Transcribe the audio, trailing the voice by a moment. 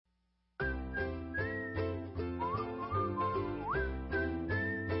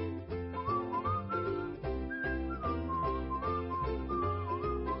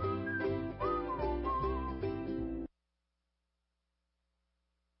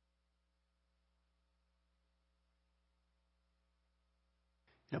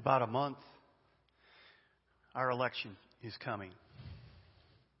In about a month, our election is coming.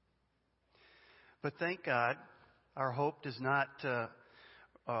 But thank God, our hope does not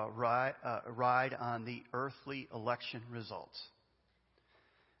ride on the earthly election results.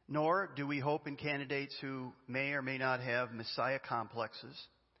 Nor do we hope in candidates who may or may not have Messiah complexes.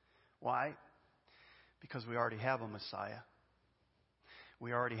 Why? Because we already have a Messiah.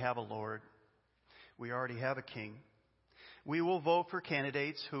 We already have a Lord. We already have a King. We will vote for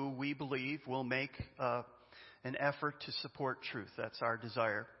candidates who we believe will make an effort to support truth. That's our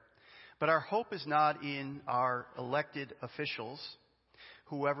desire. But our hope is not in our elected officials,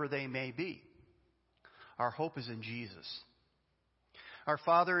 whoever they may be. Our hope is in Jesus. Our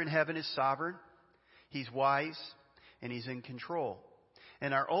Father in heaven is sovereign. He's wise and He's in control.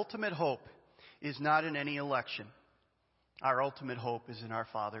 And our ultimate hope is not in any election. Our ultimate hope is in our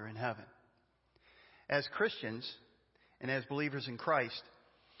Father in heaven. As Christians and as believers in Christ,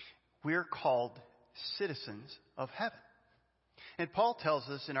 we're called citizens of heaven. And Paul tells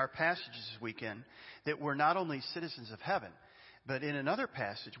us in our passages this weekend that we're not only citizens of heaven, but in another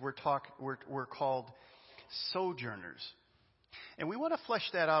passage we're called sojourners. And we want to flesh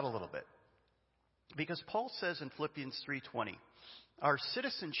that out a little bit. Because Paul says in Philippians 3:20, our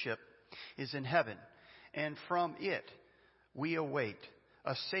citizenship is in heaven, and from it we await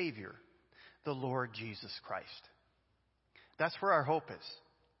a Savior, the Lord Jesus Christ. That's where our hope is.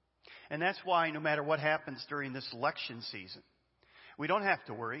 And that's why no matter what happens during this election season, we don't have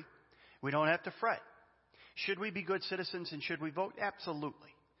to worry. We don't have to fret. Should we be good citizens and should we vote? Absolutely.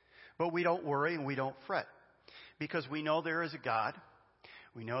 But we don't worry and we don't fret. Because we know there is a God.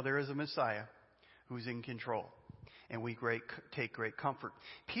 We know there is a Messiah who's in control. And we take great comfort.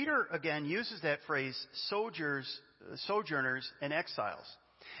 Peter, again, uses that phrase, sojourners and exiles.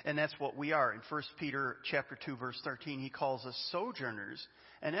 And that's what we are. In 1 Peter chapter 2, verse 13, he calls us sojourners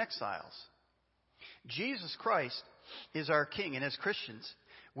and exiles. Jesus Christ is our King. And as Christians,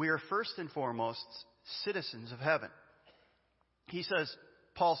 we are first and foremost citizens of heaven.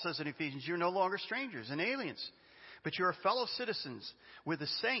 Paul says in Ephesians, you're no longer strangers and aliens, but you are fellow citizens with the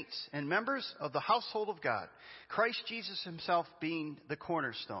saints and members of the household of God, Christ Jesus himself being the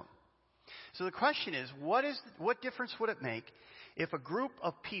cornerstone. So the question is, what difference would it make if a group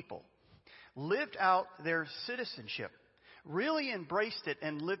of people lived out their citizenship, really embraced it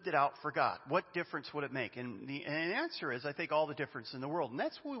and lived it out for God? What difference would it make? And the answer is, I think, all the difference in the world. And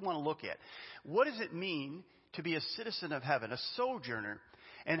that's what we want to look at. What does it mean to be a citizen of heaven, a sojourner?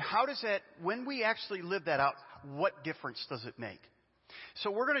 And how does that, when we actually live that out, what difference does it make?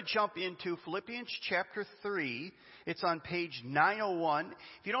 So we're going to jump into Philippians chapter 3. It's on page 901.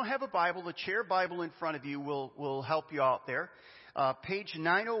 If you don't have a Bible, the chair Bible in front of you will help you out there. Page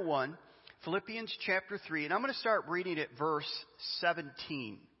 901, Philippians chapter 3. And I'm going to start reading at verse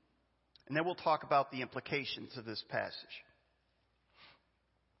 17. And then we'll talk about the implications of this passage.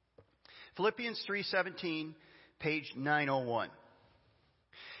 Philippians 3:17, page 901.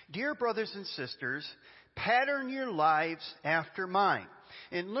 Dear brothers and sisters, pattern your lives after mine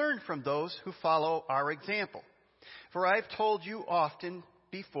and learn from those who follow our example. For I've told you often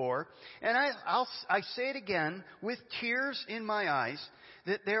before, and I say it again with tears in my eyes,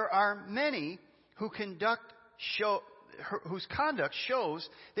 that there are many whose conduct shows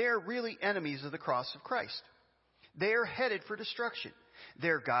they are really enemies of the cross of Christ. They are headed for destruction.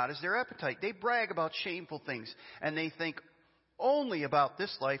 Their God is their appetite. They brag about shameful things, and they think only about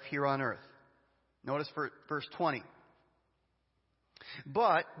this life here on earth. Notice verse 20.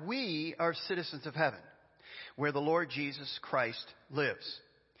 But we are citizens of heaven, where the Lord Jesus Christ lives.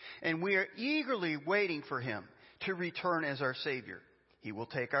 And we are eagerly waiting for Him to return as our Savior. He will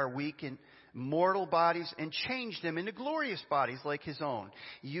take our weak and mortal bodies and change them into glorious bodies like His own,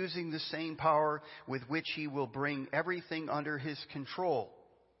 using the same power with which He will bring everything under His control.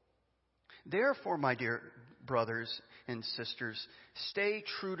 Therefore, my dear brothers and sisters, stay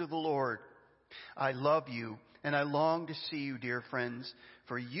true to the Lord. I love you, and I long to see you, dear friends,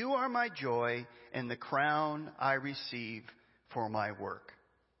 for you are my joy and the crown I receive for my work.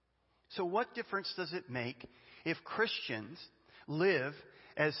 So what difference does it make if Christians live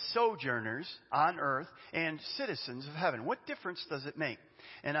as sojourners on earth and citizens of heaven? What difference does it make?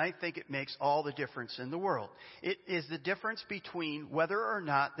 And I think it makes all the difference in the world. It is the difference between whether or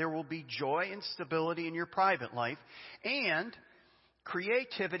not there will be joy and stability in your private life and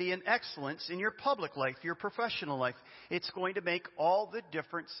creativity and excellence in your public life, your professional life. It's going to make all the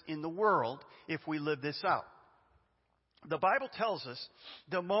difference in the world if we live this out. The Bible tells us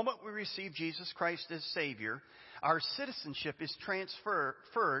the moment we receive Jesus Christ as Savior, our citizenship is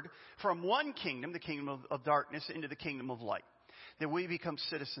transferred from one kingdom, the kingdom of darkness, into the kingdom of light. that we become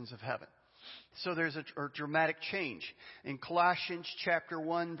citizens of heaven. So there's a dramatic change. In Colossians chapter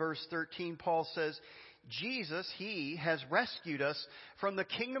 1, verse 13, Paul says, Jesus, He has rescued us from the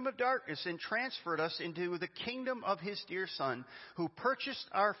kingdom of darkness and transferred us into the kingdom of His dear Son, who purchased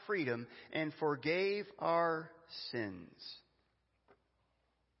our freedom and forgave our sins.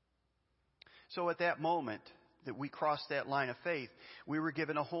 So at that moment that we crossed that line of faith, we were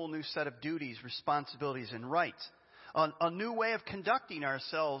given a whole new set of duties, responsibilities, and rights. A new way of conducting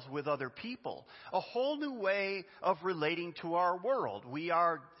ourselves with other people. A whole new way of relating to our world. We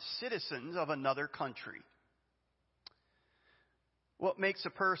are citizens of another country. What makes a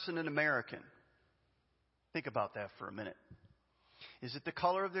person an American? Think about that for a minute. Is it the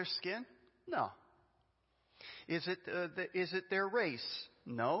color of their skin? No. Is it their race?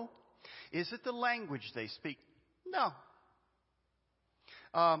 No. Is it the language they speak? No.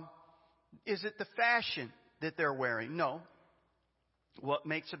 Is it the fashion that they're wearing? No. What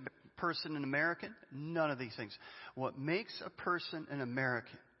makes a person an American? None of these things. What makes a person an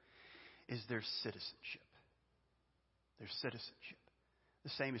American is their citizenship. Their citizenship. The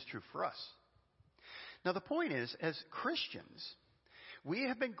same is true for us. Now the point is, as Christians, we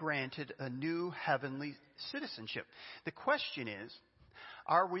have been granted a new heavenly citizenship. The question is,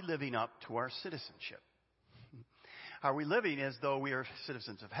 are we living up to our citizenship? Are we living as though we are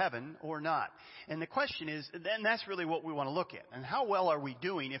citizens of heaven or not? And the question is, then that's really what we want to look at. And how well are we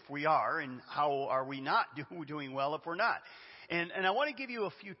doing if we are, and how are we not doing well if we're not? And I want to give you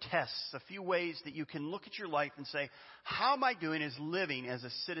a few tests, a few ways that you can look at your life and say, how am I doing as living as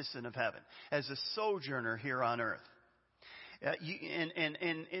a citizen of heaven, as a sojourner here on earth?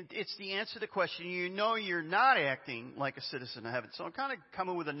 It's the answer to the question, you know you're not acting like a citizen of heaven. So I'm kind of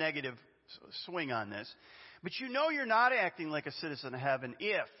coming with a negative swing on this. But you know you're not acting like a citizen of heaven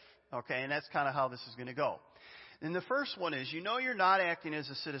if, okay, and that's kind of how this is going to go. And the first one is, you know you're not acting as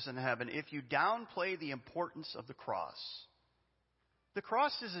a citizen of heaven if you downplay the importance of the cross. The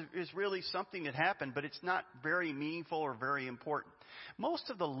cross is really something that happened, but it's not very meaningful or very important.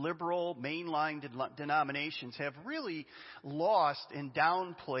 Most of the liberal mainline denominations have really lost and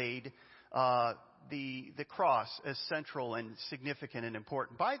downplayed the cross as central and significant and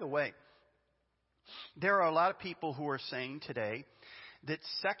important. By the way, there are a lot of people who are saying today that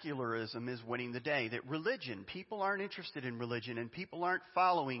secularism is winning the day, that religion, people aren't interested in religion and people aren't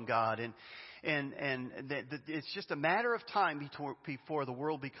following God, and that it's just a matter of time before the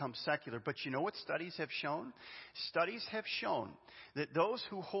world becomes secular. But you know what studies have shown? Studies have shown that those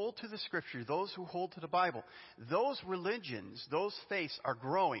who hold to the Scripture, those who hold to the Bible, those religions, those faiths are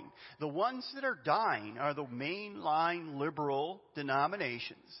growing. The ones that are dying are the mainline liberal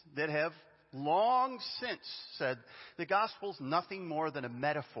denominations that have long since said the gospel's nothing more than a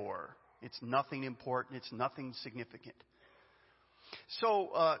metaphor. It's nothing important. It's nothing significant.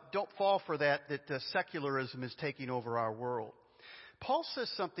 So don't fall for that secularism is taking over our world. Paul says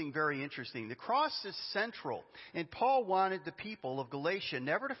something very interesting. The cross is central, and Paul wanted the people of Galatia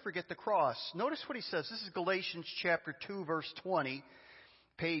never to forget the cross. Notice what he says. This is Galatians chapter 2, verse 20,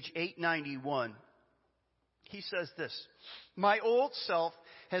 page 891. He says this, "My old self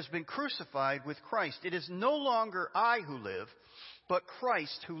has been crucified with Christ. It is no longer I who live, but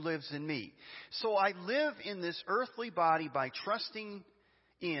Christ who lives in me. So I live in this earthly body by trusting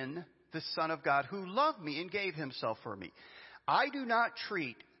in the Son of God who loved me and gave Himself for me. I do not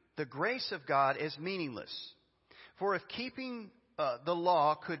treat the grace of God as meaningless. For if keeping the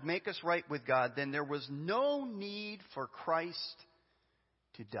law could make us right with God, then there was no need for Christ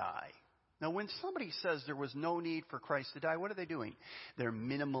to die." Now, when somebody says there was no need for Christ to die, what are they doing? They're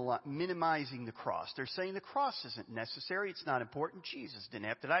minimizing the cross. They're saying the cross isn't necessary. It's not important. Jesus didn't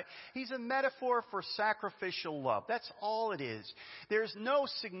have to die. He's a metaphor for sacrificial love. That's all it is. There's no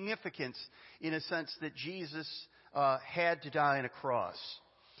significance in a sense that Jesus had to die on a cross.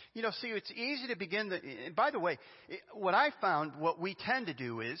 You know, see, it's easy to begin by the way, what I found, what we tend to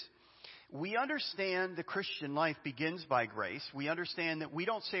do is, we understand the Christian life begins by grace. We understand that we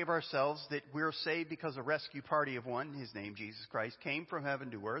don't save ourselves, that we're saved because a rescue party of one, His name Jesus Christ, came from heaven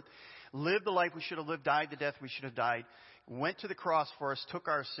to earth, lived the life we should have lived, died the death we should have died, went to the cross for us, took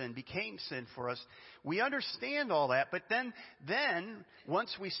our sin, became sin for us. We understand all that, but then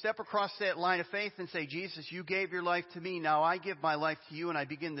once we step across that line of faith and say, Jesus, you gave your life to me, now I give my life to you, and I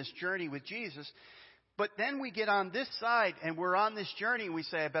begin this journey with Jesus. But then we get on this side and we're on this journey and we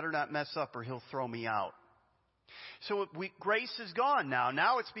say, I better not mess up or He'll throw me out. So grace is gone now.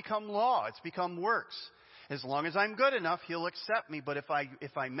 Now it's become law. It's become works. As long as I'm good enough, He'll accept me. But if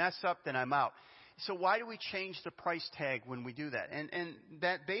I mess up, then I'm out. So why do we change the price tag when we do that? And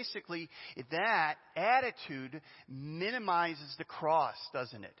that basically, that attitude minimizes the cross,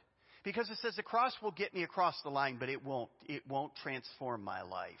 doesn't it? Because it says the cross will get me across the line, but it won't transform my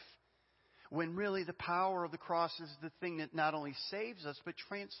life. When really the power of the cross is the thing that not only saves us, but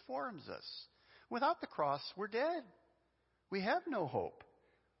transforms us. Without the cross, we're dead. We have no hope.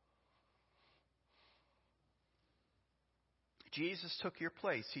 Jesus took your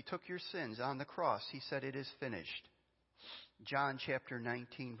place. He took your sins on the cross. He said, "It is finished." John chapter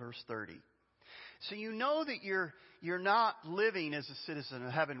 19, verse 30. So you know that you're not living as a citizen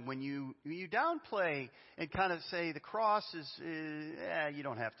of heaven when you downplay and kind of say the cross is, you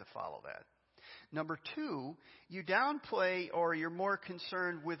don't have to follow that. Number two, you downplay or you're more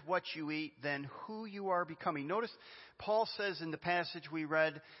concerned with what you eat than who you are becoming. Notice Paul says in the passage we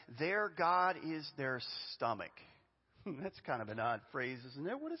read, their God is their stomach. That's kind of an odd phrase, isn't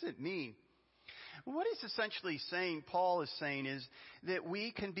it? What does it mean? What he's essentially saying, Paul is saying, is that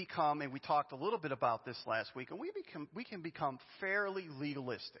we can become, and we talked a little bit about this last week, and we can become fairly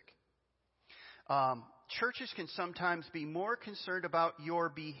legalistic. Churches can sometimes be more concerned about your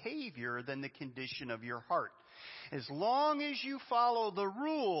behavior than the condition of your heart. As long as you follow the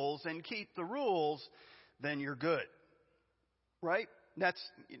rules and keep the rules, then you're good. Right? That's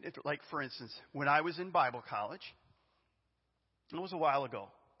like, for instance, when I was in Bible college, it was a while ago,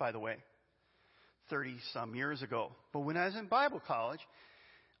 by the way, 30-some years ago. But when I was in Bible college,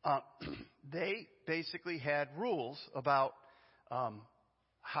 they basically had rules about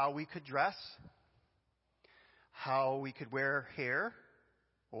how we could dress, how we could wear hair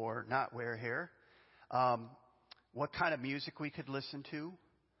or not wear hair, what kind of music we could listen to,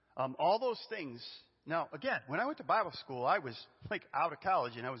 all those things. Now, again, when I went to Bible school, I was like out of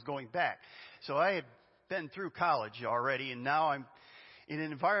college and I was going back. So I had been through college already, and now I'm in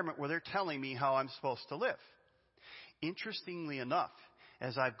an environment where they're telling me how I'm supposed to live. Interestingly enough,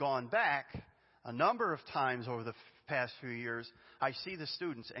 as I've gone back a number of times over the past few years, I see the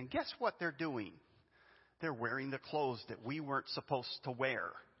students, and guess what they're doing? They're wearing the clothes that we weren't supposed to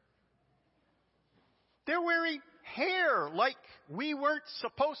wear. They're wearing hair like we weren't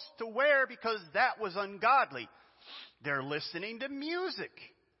supposed to wear because that was ungodly. They're listening to music,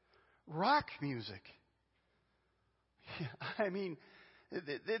 rock music. I mean,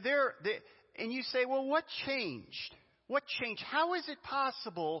 and you say, well, what changed? What changed? How is it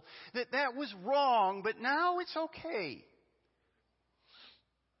possible that was wrong, but now it's okay?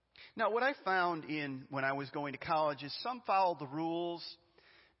 Now, what I found when I was going to college is some followed the rules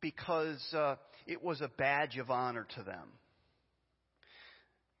because it was a badge of honor to them.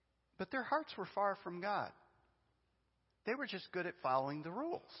 But their hearts were far from God. They were just good at following the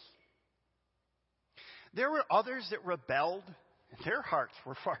rules. There were others that rebelled. Their hearts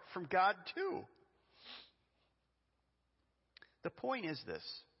were far from God too. The point is this,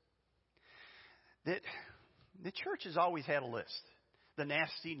 that the church has always had a list. The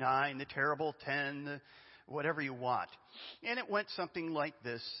nasty 9, the terrible 10, whatever you want. And it went something like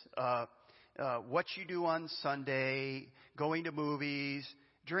this. What you do on Sunday, going to movies,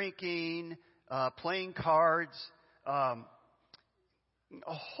 drinking, playing cards, a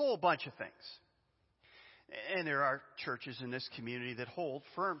whole bunch of things. And there are churches in this community that hold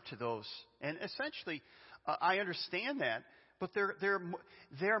firm to those. And essentially, I understand that, but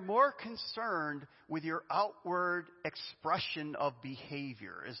they're more concerned with your outward expression of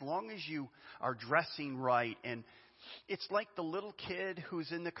behavior. As long as you are dressing right, and it's like the little kid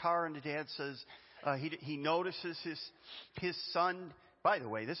who's in the car and the dad says he notices his son. By the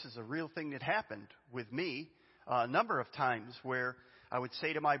way, this is a real thing that happened with me a number of times where I would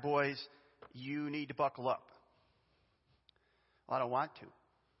say to my boys, "You need to buckle up." Well, I don't want to.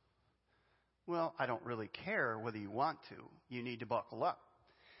 Well, I don't really care whether you want to. You need to buckle up.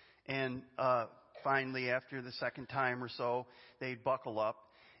 And finally, after the second time or so, they'd buckle up.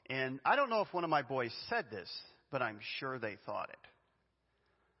 And I don't know if one of my boys said this, but I'm sure they thought it.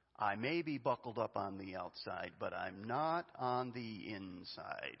 I may be buckled up on the outside, but I'm not on the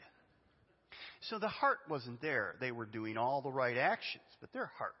inside. So the heart wasn't there. They were doing all the right actions, but their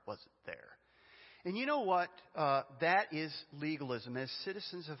heart wasn't there. And you know what? That is legalism. As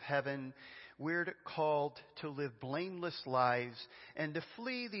citizens of heaven, we're called to live blameless lives and to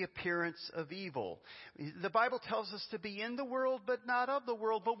flee the appearance of evil. The Bible tells us to be in the world, but not of the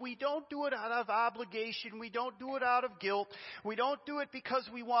world. But we don't do it out of obligation. We don't do it out of guilt. We don't do it because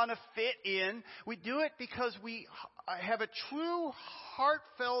we want to fit in. We do it because we have a true,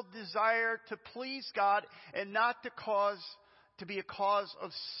 heartfelt desire to please God and not to be a cause of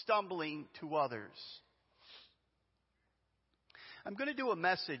stumbling to others. I'm going to do a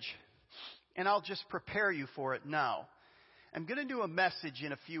message And I'll just prepare you for it now. I'm going to do a message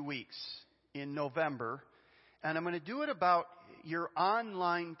in a few weeks in November, and I'm going to do it about your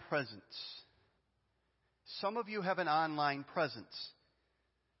online presence. Some of you have an online presence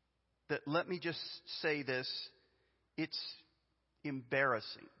that, let me just say this, it's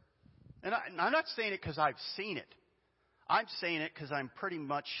embarrassing. And I'm not saying it because I've seen it. I'm saying it because I'm pretty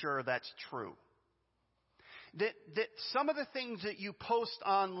much sure that's true. That some of the things that you post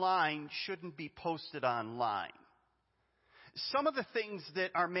online shouldn't be posted online. Some of the things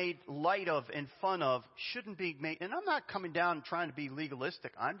that are made light of and fun of shouldn't be made. And I'm not coming down and trying to be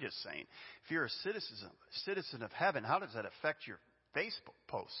legalistic. I'm just saying, if you're a citizen of heaven, how does that affect your Facebook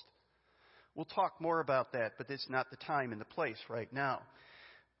post? We'll talk more about that, but it's not the time and the place right now.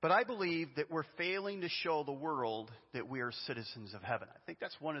 But I believe that we're failing to show the world that we are citizens of heaven. I think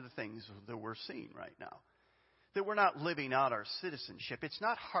that's one of the things that we're seeing right now. That we're not living out our citizenship. It's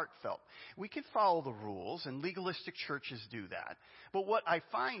not heartfelt. We can follow the rules, and legalistic churches do that. But what I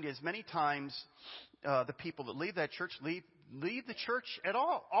find is many times the people that leave that church leave the church at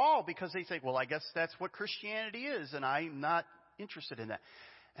all because they say, well, I guess that's what Christianity is, and I'm not interested in that.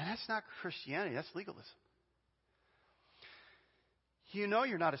 And that's not Christianity. That's legalism. You know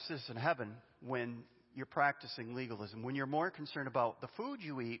you're not a citizen of heaven when you're practicing legalism, when you're more concerned about the food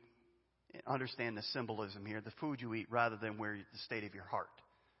you eat. Understand the symbolism here, the food you eat, rather than the state of your heart.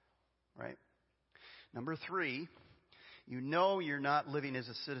 Right? Number 3, you know you're not living as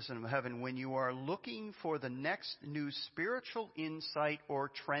a citizen of heaven when you are looking for the next new spiritual insight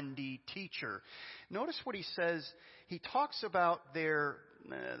or trendy teacher. Notice what he says. He talks about the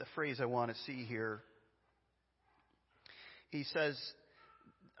phrase I want to see here. He says,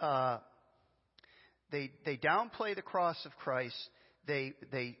 they downplay the cross of Christ. They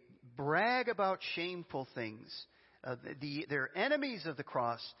brag about shameful things. They're enemies of the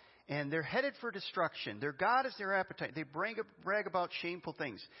cross, and they're headed for destruction. Their God is their appetite. They brag about shameful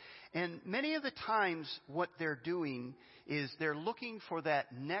things. And many of the times what they're doing is they're looking for that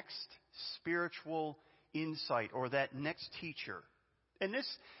next spiritual insight or that next teacher. And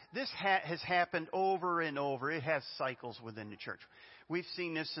this has happened over and over. It has cycles within the church. We've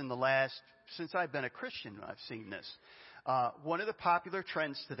seen this since I've been a Christian, I've seen this. One of the popular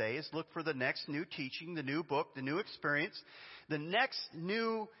trends today is look for the next new teaching, the new book, the new experience, the next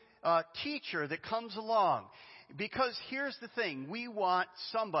new teacher that comes along. Because here's the thing, we want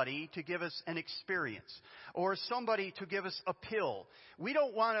somebody to give us an experience or somebody to give us a pill. We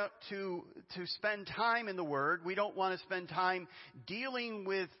don't want to spend time in the Word. We don't want to spend time dealing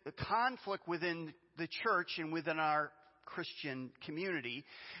with conflict within the church and within our Christian community.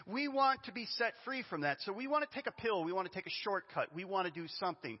 We want to be set free from that. So we want to take a pill. We want to take a shortcut. We want to do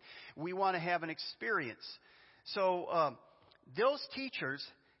something. We want to have an experience. So those teachers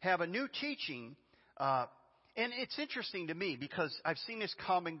have a new teaching. And it's interesting to me because I've seen this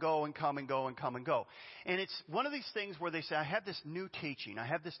come and go and come and go and come and go. And it's one of these things where they say, I have this new teaching. I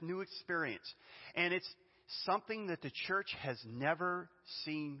have this new experience. And it's something that the church has never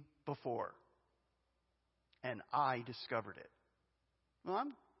seen before. And I discovered it. Well,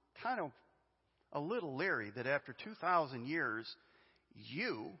 I'm kind of a little leery that after 2,000 years,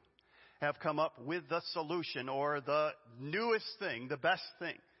 you have come up with the solution or the newest thing, the best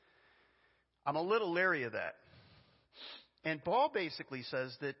thing. I'm a little leery of that. And Paul basically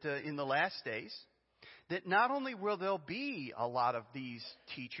says that in the last days, that not only will there be a lot of these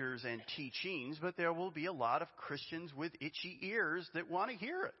teachers and teachings, but there will be a lot of Christians with itchy ears that want to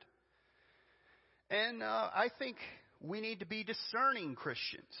hear it. And I think we need to be discerning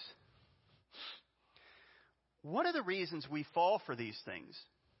Christians. One of the reasons we fall for these things,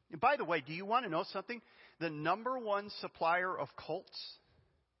 and by the way, do you want to know something? The number one supplier of cults,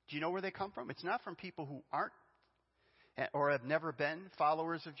 do you know where they come from? It's not from people who aren't or have never been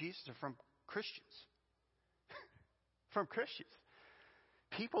followers of Jesus. They're from Christians. From Christians.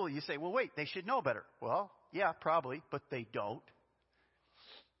 People, you say, well, wait, they should know better. Well, yeah, probably, but they don't.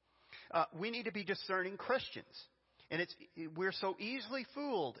 We need to be discerning Christians. And we're so easily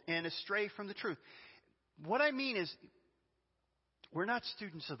fooled and astray from the truth. What I mean is, we're not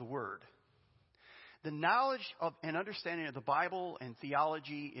students of the Word. The knowledge of and understanding of the Bible and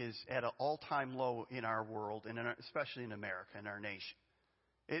theology is at an all-time low in our world, and especially in America, in our nation.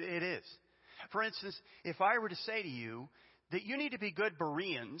 It is. For instance, if I were to say to you that you need to be good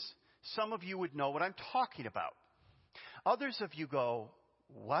Bereans, some of you would know what I'm talking about. Others of you go,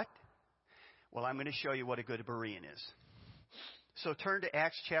 what? Well, I'm going to show you what a good Berean is. So turn to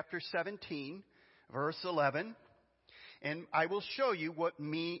Acts chapter 17, verse 11. And I will show you what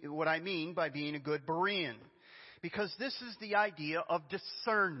I mean by being a good Berean. Because this is the idea of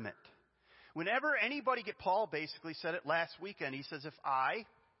discernment. Whenever anybody Paul basically said it last weekend. He says, if I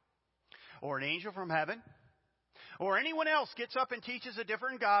or an angel from heaven or anyone else gets up and teaches a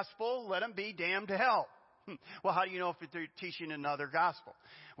different gospel, let him be damned to hell. Well, how do you know if they're teaching another gospel?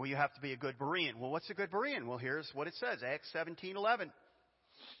 Well, you have to be a good Berean. Well, what's a good Berean? Well, here's what it says, Acts 17:11.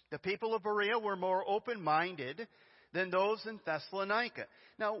 The people of Berea were more open-minded than those in Thessalonica.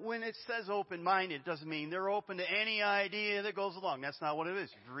 Now, when it says open-minded, it doesn't mean they're open to any idea that goes along. That's not what it is.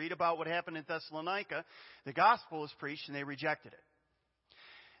 If you read about what happened in Thessalonica, the gospel was preached and they rejected it.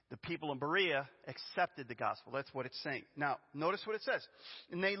 The people in Berea accepted the gospel. That's what it's saying. Now, notice what it says.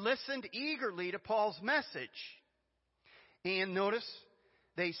 And they listened eagerly to Paul's message. And notice,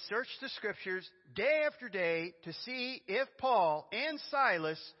 they searched the scriptures day after day to see if Paul and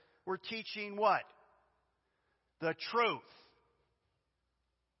Silas were teaching what? The truth.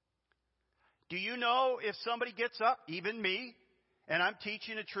 Do you know if somebody gets up, even me, and I'm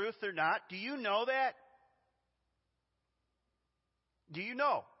teaching the truth or not? Do you know that? Do you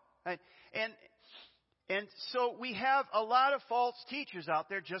know? And so we have a lot of false teachers out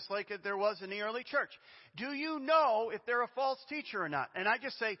there, just like there was in the early church. Do you know if they're a false teacher or not? And I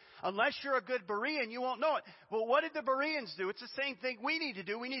just say, unless you're a good Berean, you won't know it. Well, what did the Bereans do? It's the same thing we need to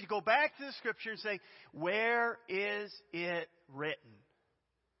do. We need to go back to the Scripture and say, where is it written?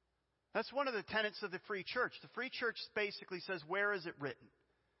 That's one of the tenets of the free church. The free church basically says, where is it written?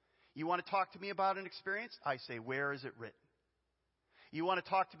 You want to talk to me about an experience? I say, where is it written? You want to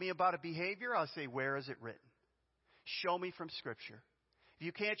talk to me about a behavior? I'll say, where is it written? Show me from Scripture. If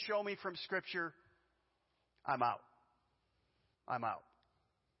you can't show me from Scripture, I'm out. I'm out.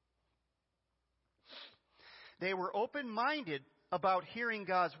 They were open-minded about hearing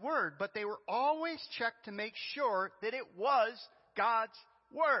God's Word, but they were always checked to make sure that it was God's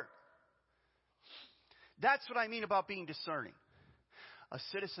Word. That's what I mean about being discerning. A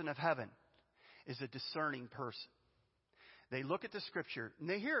citizen of heaven is a discerning person. They look at the Scripture, and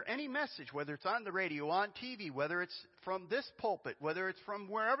they hear any message, whether it's on the radio, on TV, whether it's from this pulpit, whether it's from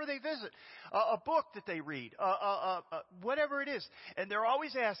wherever they visit, a book that they read, whatever it is. And they're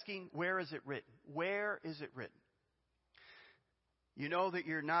always asking, where is it written? Where is it written? You know that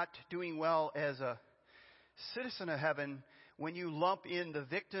you're not doing well as a citizen of heaven when you lump in the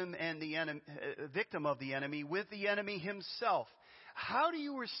victim and the enemy, victim of the enemy with the enemy himself. How do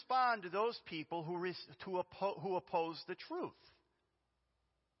you respond to those people who oppose the truth?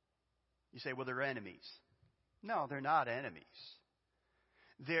 You say, well, they're enemies. No, they're not enemies.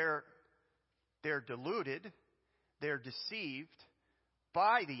 They're deluded. They're deceived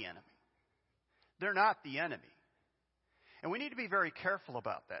by the enemy. They're not the enemy. And we need to be very careful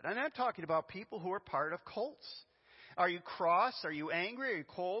about that. And I'm talking about people who are part of cults. Are you cross? Are you angry? Are you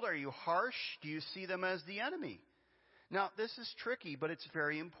cold? Are you harsh? Do you see them as the enemy? Now, this is tricky, but it's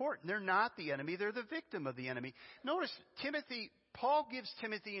very important. They're not the enemy. They're the victim of the enemy. Notice, Paul gives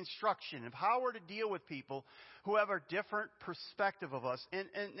Timothy instruction of how we're to deal with people who have a different perspective of us.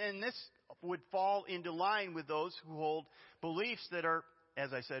 And this would fall into line with those who hold beliefs that are,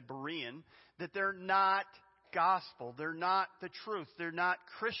 as I said, Berean, that they're not gospel. They're not the truth. They're not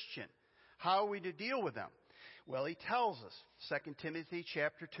Christian. How are we to deal with them? Well, he tells us, 2 Timothy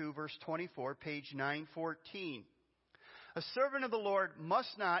chapter 2, verse 24, page 914. A servant of the Lord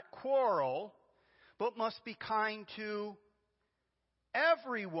must not quarrel, but must be kind to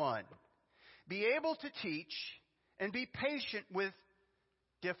everyone, be able to teach, and be patient with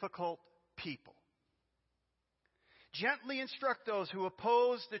difficult people. Gently instruct those who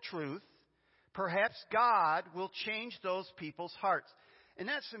oppose the truth. Perhaps God will change those people's hearts. And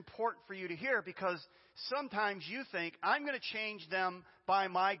that's important for you to hear, because sometimes you think, I'm going to change them by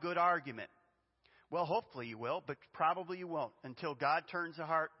my good argument. Well, hopefully you will, but probably you won't. Until God turns the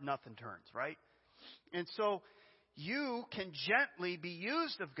heart, nothing turns, right? And so you can gently be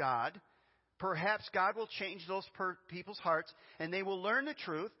used of God. Perhaps God will change those people's hearts, and they will learn the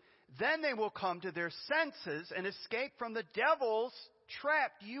truth. Then they will come to their senses and escape from the devil's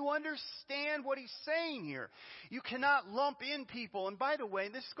trap. Do you understand what he's saying here? You cannot lump in people. And by the way,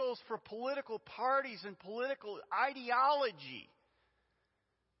 this goes for political parties and political ideology.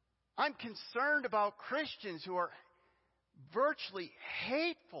 I'm concerned about Christians who are virtually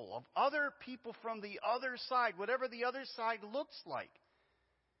hateful of other people from the other side, whatever the other side looks like.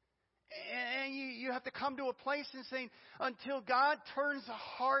 And you have to come to a place and saying, until God turns the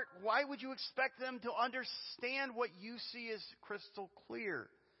heart, why would you expect them to understand what you see as crystal clear?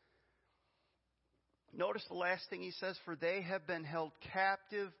 Notice the last thing he says, for they have been held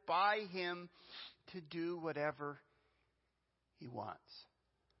captive by him to do whatever he wants.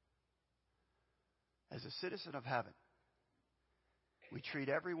 As a citizen of heaven, We treat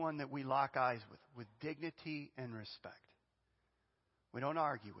everyone that we lock eyes with dignity and respect. We don't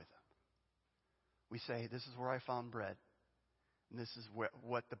argue with them. We say, this is where I found bread, and this is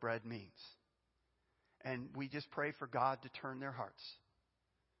what the bread means. And we just pray for God to turn their hearts.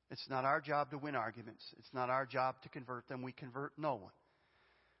 It's not our job to win arguments. It's not our job to convert them. We convert no one.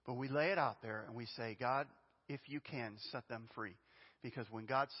 But we lay it out there and we say, God, if you can, set them free. Because when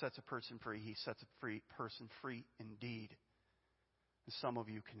God sets a person free, He sets a person free indeed. And some of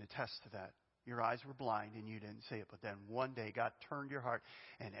you can attest to that. Your eyes were blind and you didn't see it. But then one day God turned your heart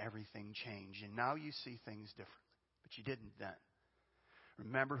and everything changed. And now you see things differently. But you didn't then.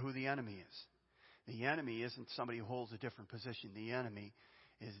 Remember who the enemy is. The enemy isn't somebody who holds a different position. The enemy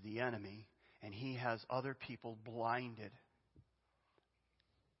is the enemy. And he has other people blinded.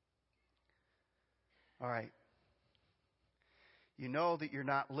 All right. You know that you're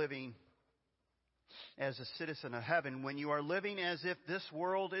not living as a citizen of heaven when you are living as if this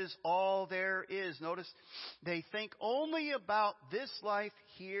world is all there is. Notice they think only about this life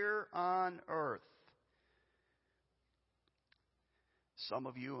here on earth. Some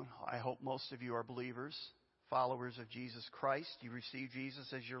of you, I hope most of you, are believers, followers of Jesus Christ. You receive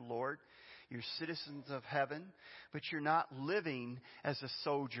Jesus as your Lord. You're citizens of heaven, but you're not living as a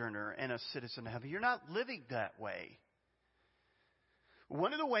sojourner and a citizen of heaven. You're not living that way.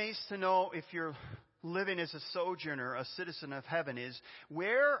 One of the ways to know if you're living as a sojourner, a citizen of heaven, is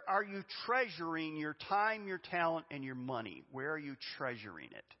where are you treasuring your time, your talent, and your money? Where are you treasuring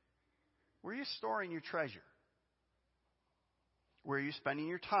it? Where are you storing your treasure? Where are you spending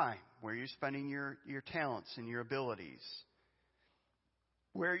your time? Where are you spending your talents and your abilities?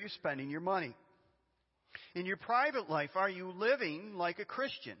 Where are you spending your money? In your private life, are you living like a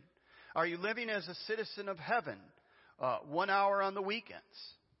Christian? Are you living as a citizen of heaven? 1 hour on the weekends.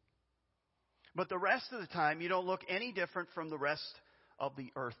 But the rest of the time, you don't look any different from the rest of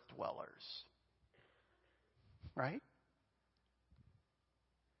the earth dwellers. Right?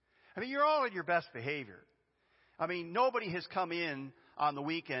 I mean, you're all in your best behavior. I mean, nobody has come in on the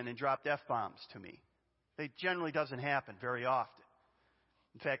weekend and dropped F-bombs to me. It generally doesn't happen very often.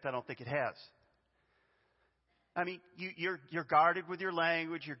 In fact, I don't think it has. I mean, you're guarded with your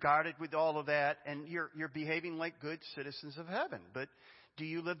language, you're guarded with all of that, and you're behaving like good citizens of heaven. But do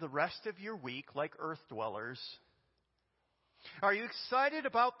you live the rest of your week like earth dwellers? Are you excited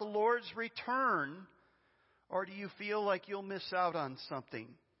about the Lord's return, or do you feel like you'll miss out on something?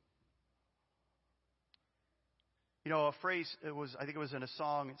 You know, a phrase, I think it was in a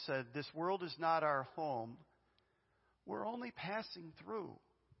song, it said, "This world is not our home. We're only passing through."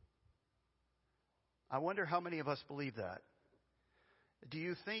 I wonder how many of us believe that. Do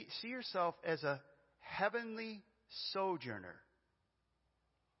you see yourself as a heavenly sojourner?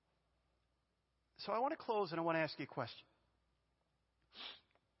 So I want to close and I want to ask you a question.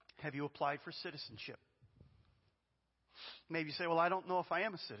 Have you applied for citizenship? Maybe you say, well, I don't know if I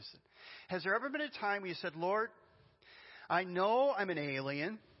am a citizen. Has there ever been a time where you said, Lord, I know I'm an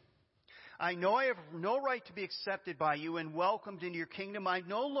alien. I know I have no right to be accepted by you and welcomed into your kingdom. I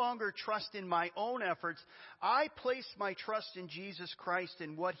no longer trust in my own efforts. I place my trust in Jesus Christ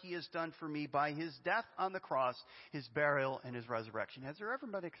and what He has done for me by His death on the cross, His burial, and His resurrection. Has there ever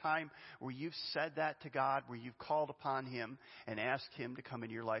been a time where you've said that to God, where you've called upon Him and asked Him to come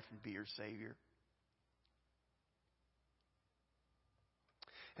into your life and be your Savior?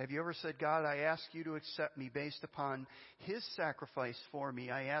 Have you ever said, God, I ask you to accept me based upon His sacrifice for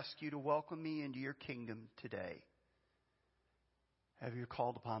me. I ask you to welcome me into your kingdom today. Have you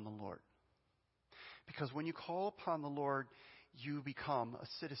called upon the Lord? Because when you call upon the Lord, you become a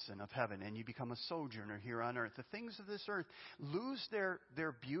citizen of heaven and you become a sojourner here on earth. The things of this earth lose their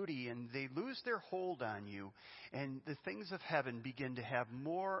beauty and they lose their hold on you. And the things of heaven begin to have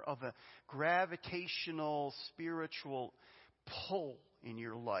more of a gravitational, spiritual pull in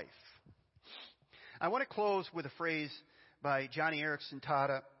your life. I want to close with a phrase by Johnny Erickson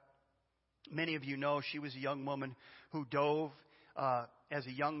Tada. Many of you know she was a young woman who dove as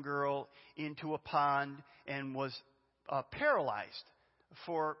a young girl into a pond and was paralyzed.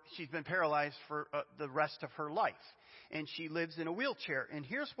 She's been paralyzed for the rest of her life. And she lives in a wheelchair. And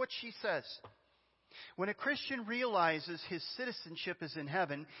here's what she says. When a Christian realizes his citizenship is in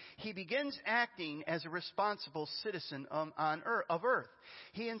heaven, he begins acting as a responsible citizen of earth.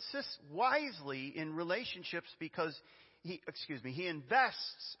 He insists wisely in relationships because he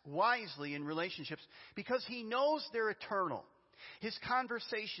invests wisely in relationships because he knows they're eternal. His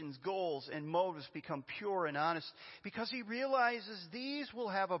conversations, goals, and motives become pure and honest because he realizes these will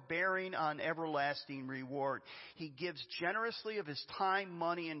have a bearing on everlasting reward. He gives generously of his time,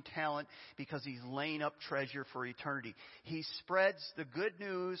 money, and talent because he's laying up treasure for eternity. He spreads the good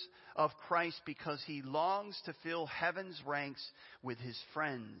news of Christ because he longs to fill heaven's ranks with his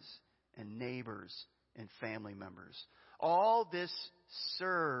friends and neighbors and family members. All this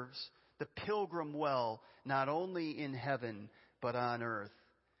serves the pilgrim well, not only in heaven, but on earth,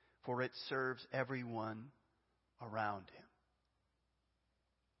 for it serves everyone around him.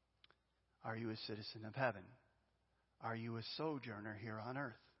 Are you a citizen of heaven? Are you a sojourner here on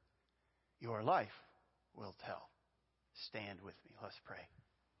earth? Your life will tell. Stand with me. Let's pray.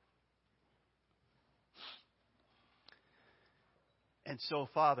 And so,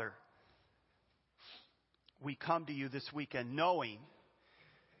 Father, we come to you this weekend knowing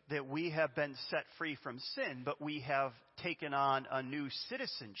that we have been set free from sin, but we have taken on a new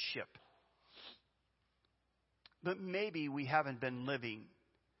citizenship. But maybe we haven't been living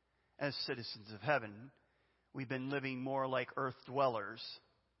as citizens of heaven. We've been living more like earth dwellers,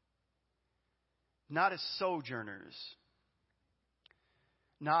 not as sojourners,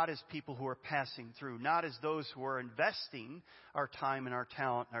 not as people who are passing through, not as those who are investing our time and our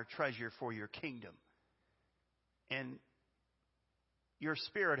talent and our treasure for your kingdom. And your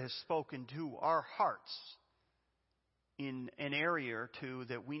Spirit has spoken to our hearts in an area or two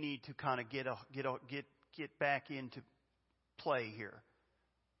that we need to kind of get back into play here.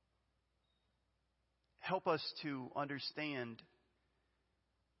 Help us to understand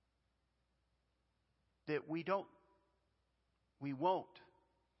that we won't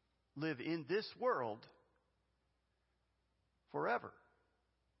live in this world forever.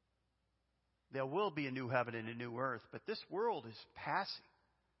 There will be a new heaven and a new earth, but this world is passing.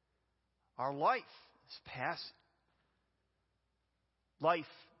 Our life is passing. Life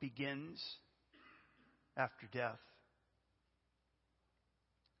begins after death.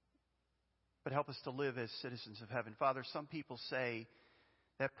 But help us to live as citizens of heaven. Father, some people say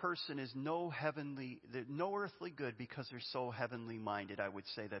that person is no earthly good because they're so heavenly minded. I would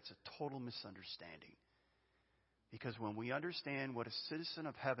say that's a total misunderstanding. Because when we understand what a citizen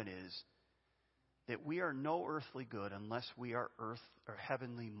of heaven is, that we are no earthly good unless we are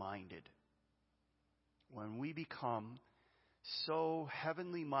heavenly minded. When we become so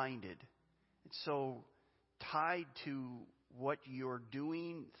heavenly minded and so tied to what you're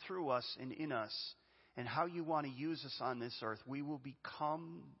doing through us and in us and how you want to use us on this earth, we will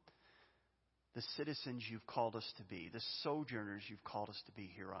become the citizens you've called us to be, the sojourners you've called us to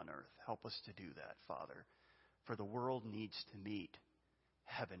be here on earth. Help us to do that, Father, for the world needs to meet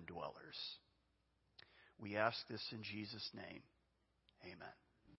heaven dwellers. We ask this in Jesus' name. Amen.